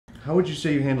How would you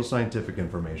say you handle scientific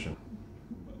information?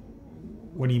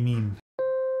 What do you mean?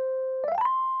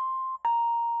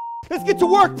 Let's get to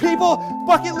work, people!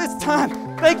 Bucket list time!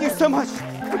 Thank you so much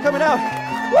for coming out.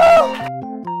 Woo!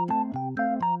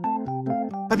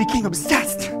 I became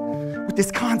obsessed with this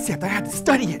concept. I had to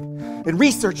study it and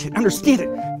research it, understand it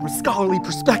from a scholarly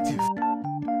perspective.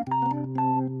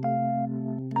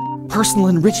 Personal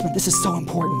enrichment, this is so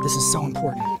important. This is so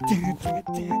important.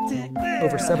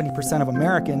 Over 70% of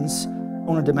Americans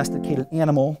own a domesticated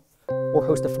animal or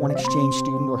host a foreign exchange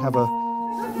student or have a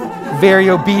very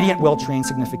obedient, well-trained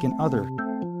significant other.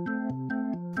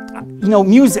 You know,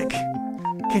 music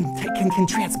can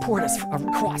transport us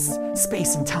across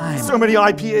space and time. So many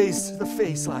IPAs to the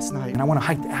face last night. And I want to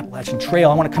hike the Appalachian Trail.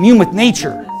 I want to commune with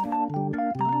nature.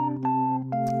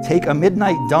 Take a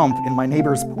midnight dump in my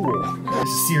neighbor's pool. This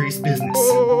is serious business.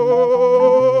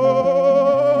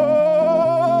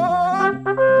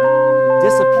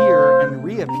 Disappear and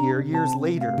reappear years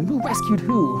later. And who rescued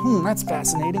who? That's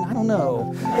fascinating. I don't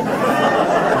know.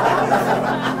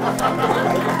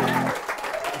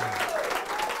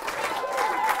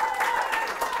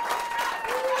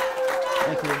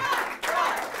 Thank you.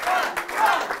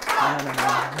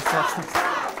 No.